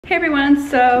Hey everyone,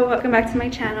 so welcome back to my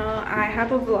channel. I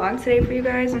have a vlog today for you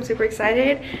guys. I'm super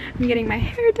excited. I'm getting my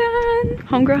hair done.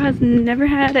 Homegirl has never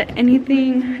had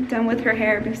anything done with her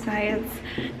hair besides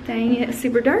dyeing it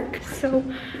super dark, so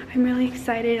I'm really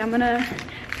excited. I'm gonna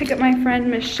pick up my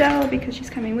friend Michelle because she's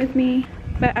coming with me,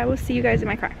 but I will see you guys in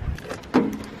my car.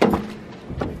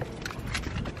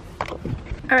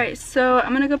 Alright, so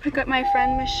I'm gonna go pick up my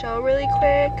friend Michelle really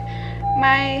quick.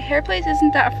 My hair place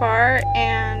isn't that far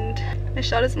and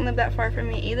Michelle doesn't live that far from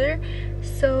me either,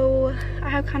 so I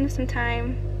have kind of some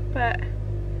time, but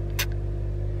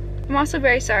I'm also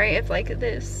very sorry if like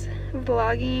this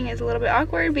vlogging is a little bit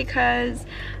awkward because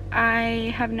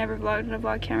I have never vlogged on a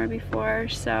vlog camera before,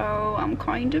 so I'm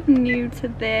kind of new to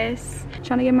this. I'm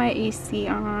trying to get my AC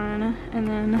on, and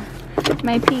then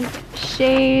my pink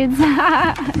shades.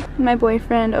 My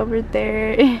boyfriend over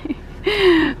there.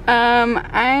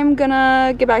 I'm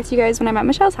gonna get back to you guys when I'm at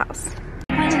Michelle's house.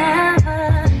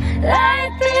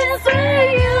 Like this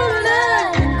way you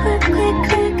look,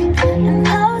 quick, and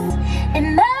post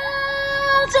and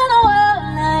melt in a world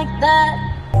like that.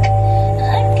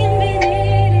 I can be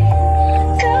needed,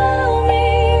 tell me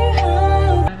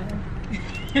how.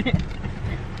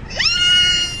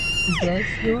 Guess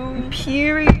who?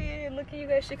 Period. Look at you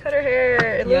guys, she cut her hair.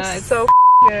 It looks so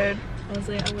good. I was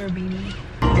like, I wear a beanie.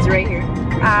 It's right here.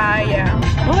 Yeah.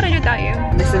 What would I do without you?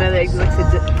 Miss another exit.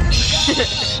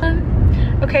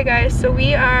 Okay guys, so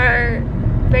we are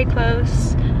very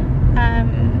close.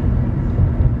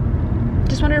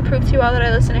 Just wanted to prove to you all that I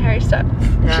listen to Harry stuff.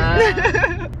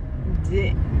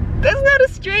 That's not a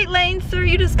straight lane, sir.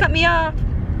 You just cut me off.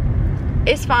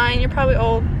 It's fine, you're probably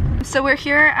old. So we're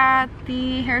here at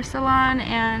the hair salon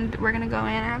and we're gonna go in.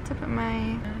 I have to put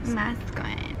my mask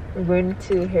on. We're going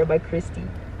to Hair by Christy.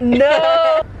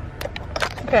 No!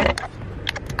 Okay.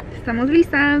 Estamos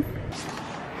listas.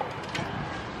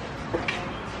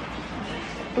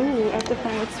 Ooh, I have to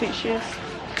find what sweet she is.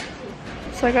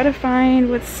 So I gotta find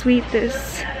what sweet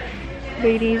this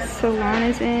lady's salon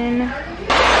is in. I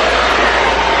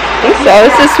think so.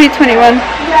 This is sweet 21.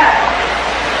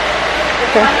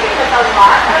 Okay.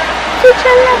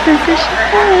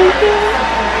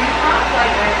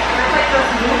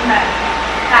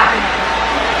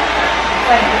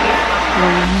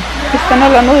 ¿Están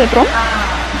hablando de prom?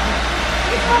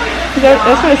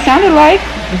 That's what it sounded like.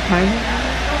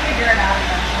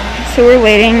 So we're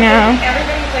waiting now.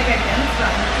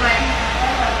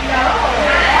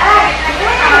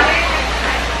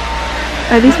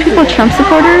 Are these people Trump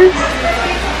supporters?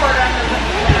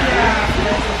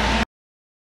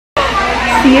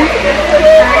 See you.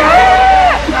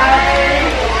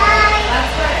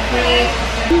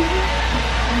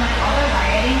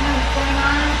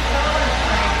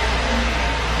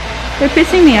 They're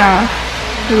pissing me off.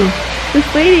 Who? This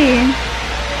lady.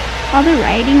 All the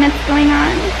rioting that's going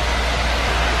on.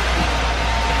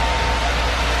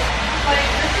 Like,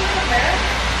 this is the bear?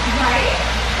 Right?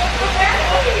 It's the bear?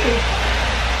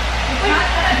 It's not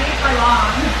gonna be for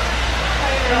long.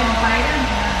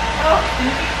 Oh,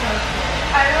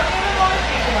 I don't even want to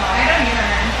take it off. I don't either.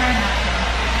 I'm trying not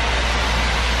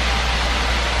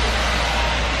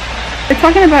to. They're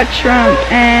talking about Trump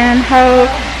and how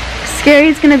scary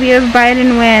it's gonna be if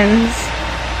Biden wins.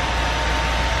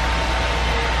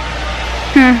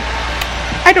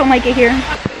 I don't like it here.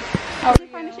 Is it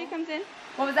fine if she comes in?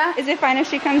 What was that? Is it fine if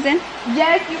she comes in?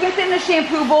 Yes, you can sit in the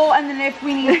shampoo bowl, and then if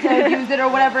we need to use it or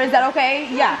whatever, is that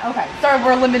okay? Yeah, okay. Sorry,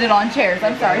 we're limited on chairs.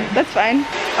 I'm sorry. That's fine.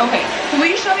 Okay, so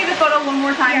will you show me the photo one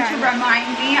more time to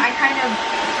remind me? I kind of,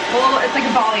 well, it's like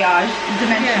a balayage,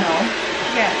 dimensional.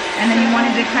 Yes. And then you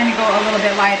wanted to kind of go a little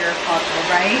bit lighter if possible,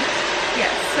 right?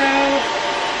 Yes. So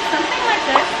something like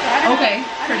this. So I don't Okay,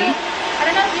 know, pretty. I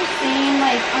don't know if you've seen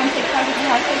like on TikTok, if you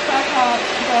have TikTok, how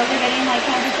girls are getting like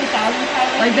 100,000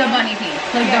 highlights. Like the bunny piece,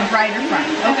 like the brighter front.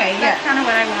 Okay, yeah. That's kind of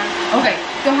what I want. Okay,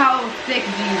 so how thick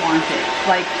do you want it?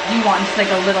 Like, do you want just like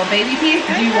a little baby piece?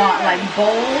 Do you want like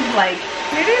bold, like?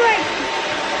 Maybe like,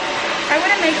 I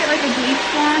wouldn't make it like a bleach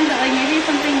one, but like maybe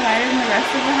something lighter than the rest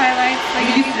of the highlights.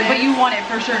 Like But you want it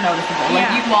for sure noticeable.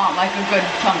 Like you want like a good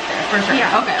chunk there, for sure.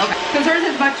 Yeah. Okay, okay. Because hers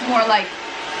is much more like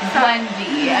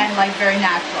blendy and like very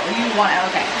natural. You want it,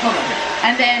 okay, totally.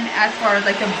 And then as far as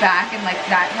like the back and like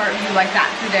that part, you like that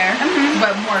through there,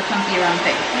 but more chunky around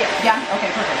face. Yes. Yeah. Okay.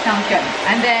 Perfect. Sounds good.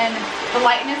 And then the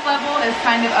lightness level is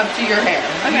kind of up to your hair.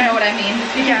 Okay. You know what I mean?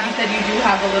 Just because you said you do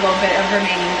have a little bit of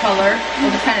remaining color, we'll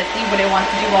just kind of see what it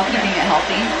wants to do while keeping it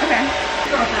healthy. Okay.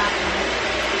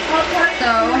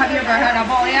 So, have you ever had a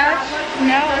balayage?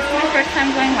 No, this is my first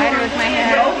time going lighter with my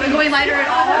hair. Oh, you're going lighter at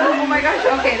all? Oh my gosh,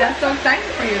 okay, that's so exciting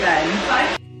for you then.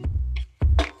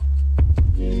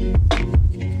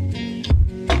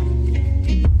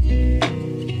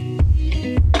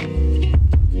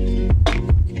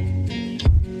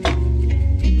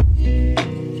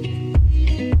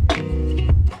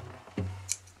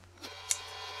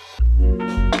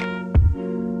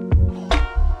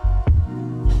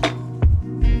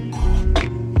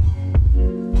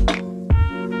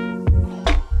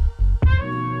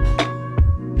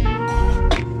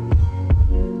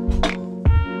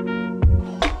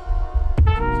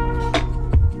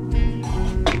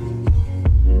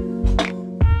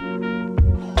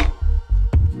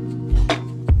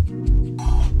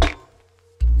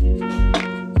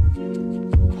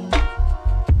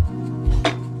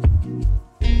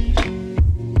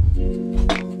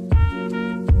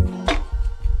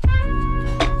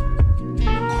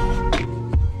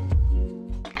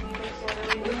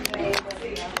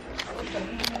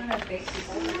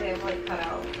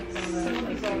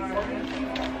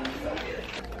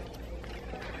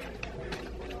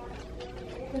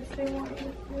 Oh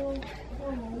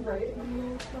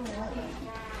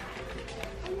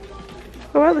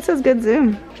wow, this has good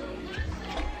zoom.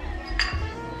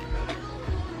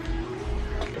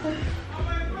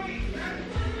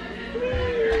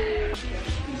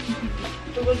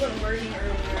 It wasn't working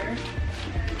earlier.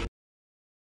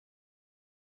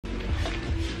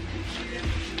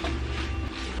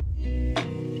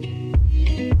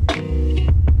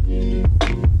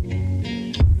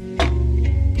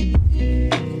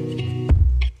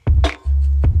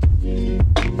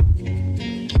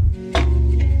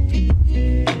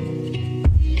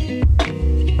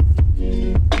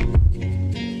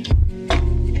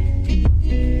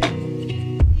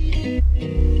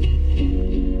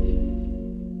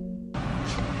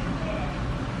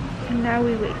 And now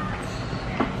we wait.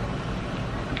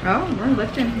 Oh, we're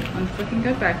lifting. It's looking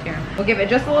good back here. We'll give it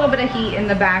just a little bit of heat in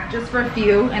the back, just for a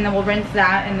few, and then we'll rinse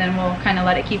that, and then we'll kind of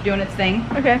let it keep doing its thing.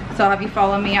 Okay. So I'll have you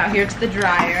follow me out here to the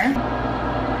dryer.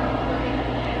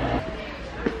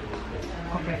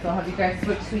 Okay, so I'll have you guys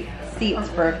switch seats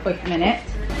for a quick minute.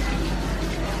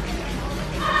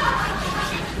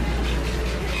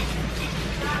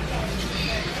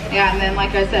 Yeah, and then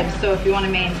like I said, so if you want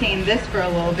to maintain this for a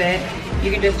little bit,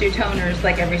 you can just do toners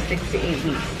like every 6 to 8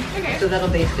 weeks. Okay. So that'll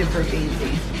be super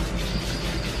easy.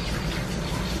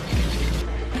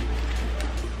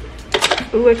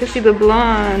 Ooh, I can see the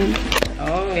blonde.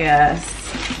 Oh yes.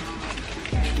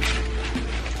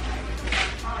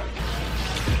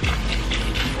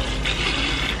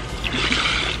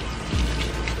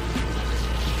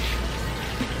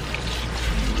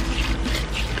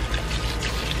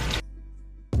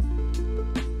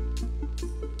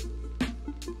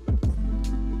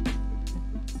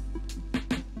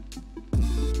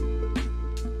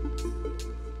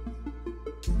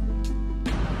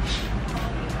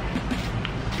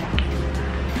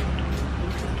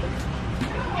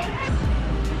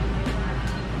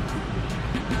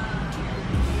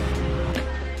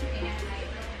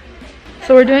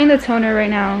 So we're doing the toner right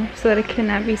now so that it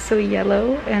cannot be so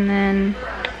yellow, and then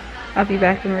I'll be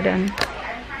back when we're done.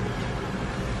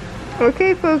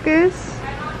 Okay, focus.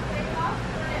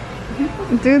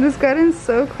 Dude, this got in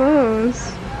so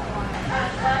close.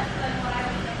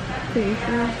 Are you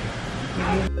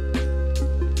sure?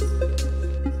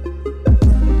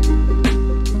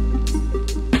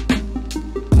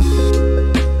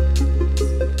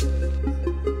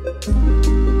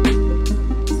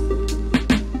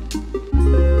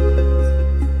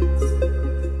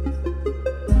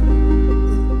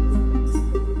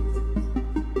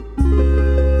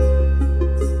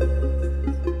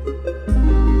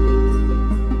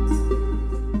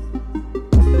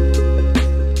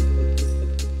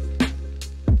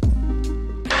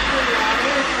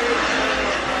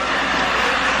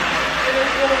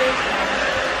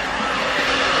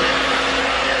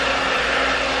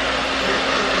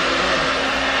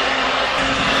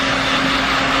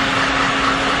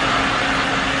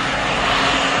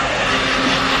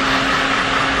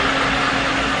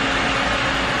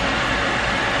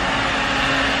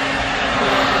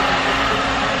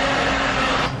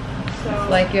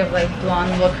 Like you have like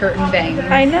blonde little curtain bangs.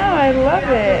 I know, I love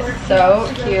it.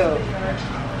 So cute.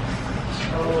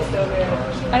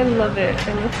 I love it.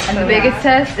 It looks And so the biggest nice.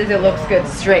 test is it looks good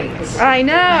straight. I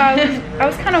know. I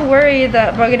was kind of worried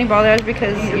about getting bald edge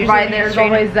because usually Right, there's straight-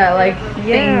 always that like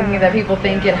Yeah. thing that people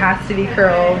think it has to be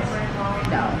curled.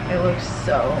 No, it looks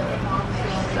so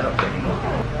pretty.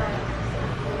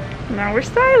 Now we're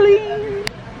styling.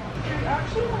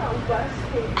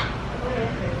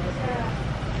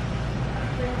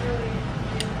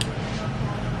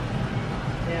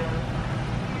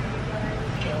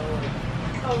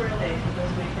 Oh, really?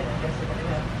 This weekend, I guess they're gonna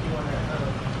have, you wanna,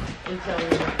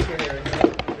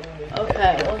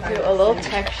 Okay, we'll do a little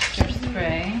texture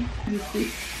spray.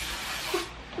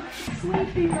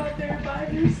 sleeping out there by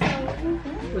yourself.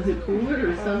 Was it cooler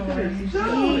or something?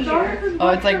 Oh,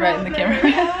 it's like right in the camera.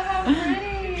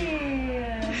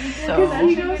 So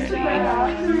He goes to my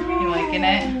bathroom. you liking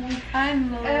it?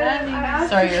 I'm loving it.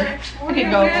 Sorry, you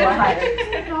can go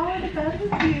higher. Fall in bed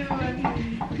with you,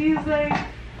 and he's like,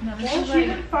 well, she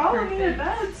didn't follow me to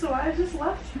bed, so I just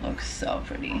left. Looks so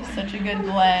pretty. Such a good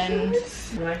blend.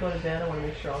 When I go to bed, I want to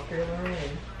make sure I'll clear the room.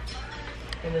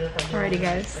 And then if I'm Alrighty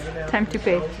guys, time to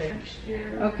pay.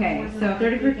 Okay, so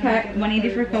 30 for cut, 180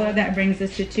 for color. That brings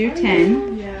us to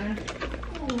 210. Yeah.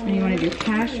 And you want to do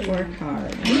cash or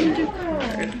card?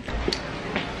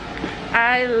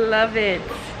 I love it.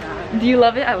 Do you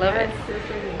love it? I love it.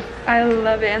 I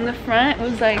love it. And the front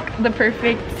was like the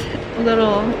perfect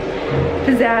little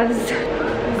pizzazz.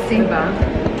 Simba.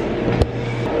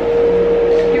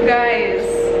 You guys.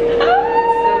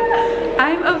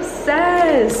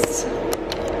 this?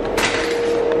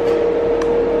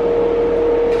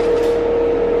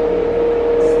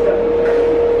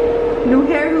 New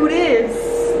hair, who this?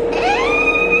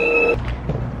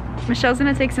 Michelle's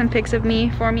gonna take some pics of me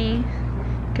for me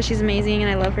because she's amazing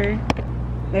and I love her.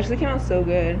 It actually came out so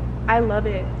good. I love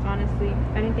it, honestly.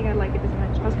 I didn't think I'd like it this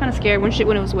much. I was kind of scared when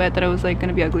it was wet that I was like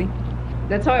gonna be ugly.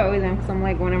 That's how I always am, because I'm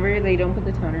like, whenever they don't put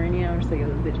the toner in you, I'm just like, oh,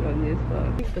 this bitch ugly as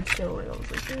fuck. But still, like, I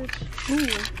was like,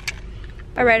 bitch.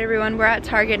 Alright everyone, we're at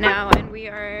Target now and we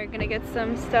are gonna get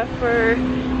some stuff for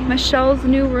Michelle's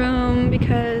new room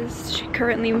because she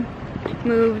currently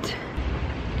moved.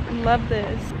 I love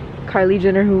this. Kylie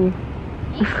Jenner who?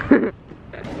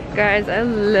 Guys, I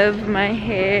love my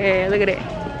hair. Look at it.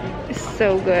 It's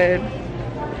so good.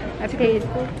 I paid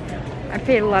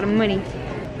a lot of money.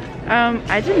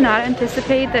 I did not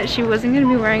anticipate that she wasn't gonna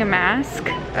be wearing a mask.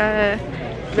 That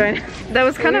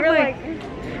was kind of like,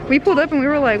 we pulled up and we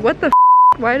were like, what the f?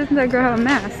 Why doesn't that girl have a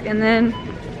mask? And then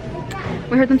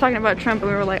we heard them talking about Trump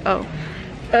and we were like, oh.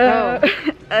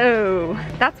 Oh,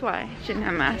 that's why she didn't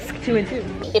have a mask. 2 and 2.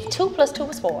 If 2 plus 2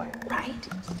 is 4, right?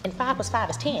 And 5 plus 5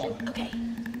 is 10. Okay.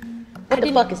 What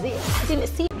the fuck is this? I didn't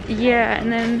see. Yeah,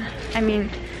 and then, I mean,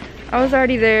 I was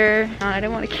already there. I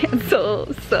didn't want to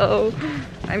cancel, so,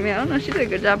 I mean, I don't know, she did a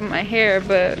good job with my hair,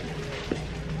 but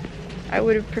I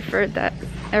would have preferred that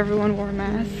everyone wore a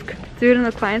mask. Dude, and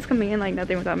the clients coming in like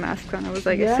nothing without masks on. I was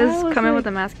like, Yeah, it says come in like, with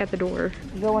a mask at the door.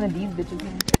 You got one of these bitches.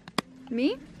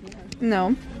 Me? No.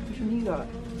 Which one you got?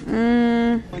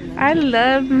 I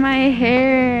love my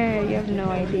hair. You have no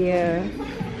idea.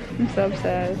 I'm so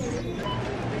obsessed.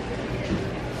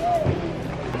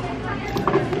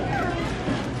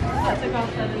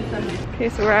 Okay,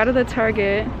 so we're out of the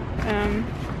Target.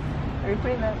 Are you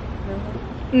putting that?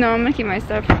 No, I'm making my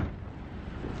stuff.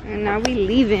 And now we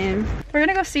leaving. We're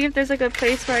gonna go see if there's like a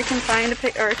place where I can find a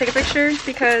pic or take a picture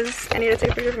because I need to take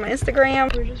a picture for my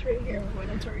Instagram. We're just right here. We're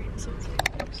going to Target.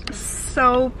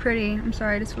 So pretty. I'm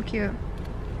sorry, it's so cute.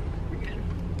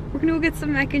 We're gonna go get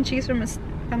some mac and cheese from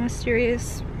a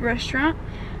mysterious restaurant.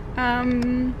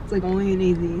 It's like only in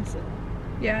AZ, so.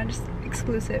 Yeah, just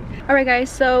exclusive. All right guys,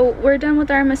 so we're done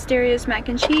with our mysterious mac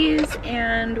and cheese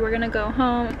and we're gonna go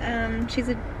home. She's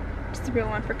a real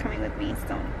one for coming with me,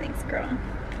 so thanks girl.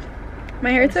 My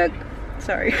hair took,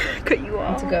 sorry, cut you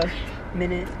off. It took a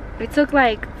minute. It took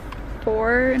like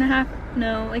 4.5,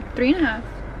 no, like 3.5.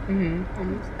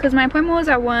 Almost. Because my appointment was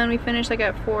at 1, we finished like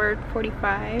at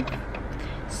 4:45.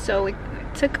 So it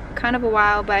took kind of a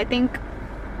while, but I think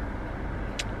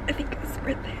it was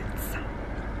worth it, so.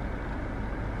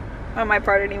 On my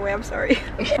part anyway, I'm sorry.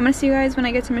 I'm gonna see you guys when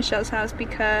I get to Michelle's house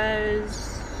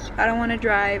because I don't want to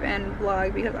drive and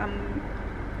vlog because I'm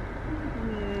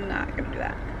not gonna do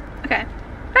that. Okay,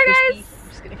 bye guys.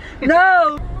 Just kidding.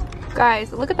 No!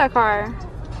 Guys, look at that car.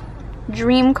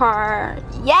 Dream car.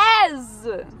 Yes!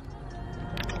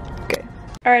 Okay.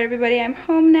 Alright everybody, I'm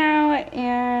home now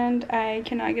and I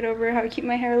cannot get over how cute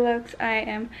my hair looks. I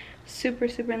am super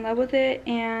in love with it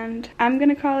and I'm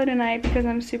gonna call it a night because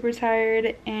I'm super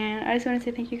tired and I just want to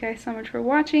say thank you guys so much for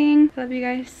watching. I love you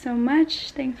guys so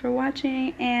much. Thanks for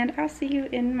watching and I'll see you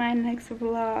in my next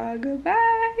vlog.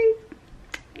 Bye!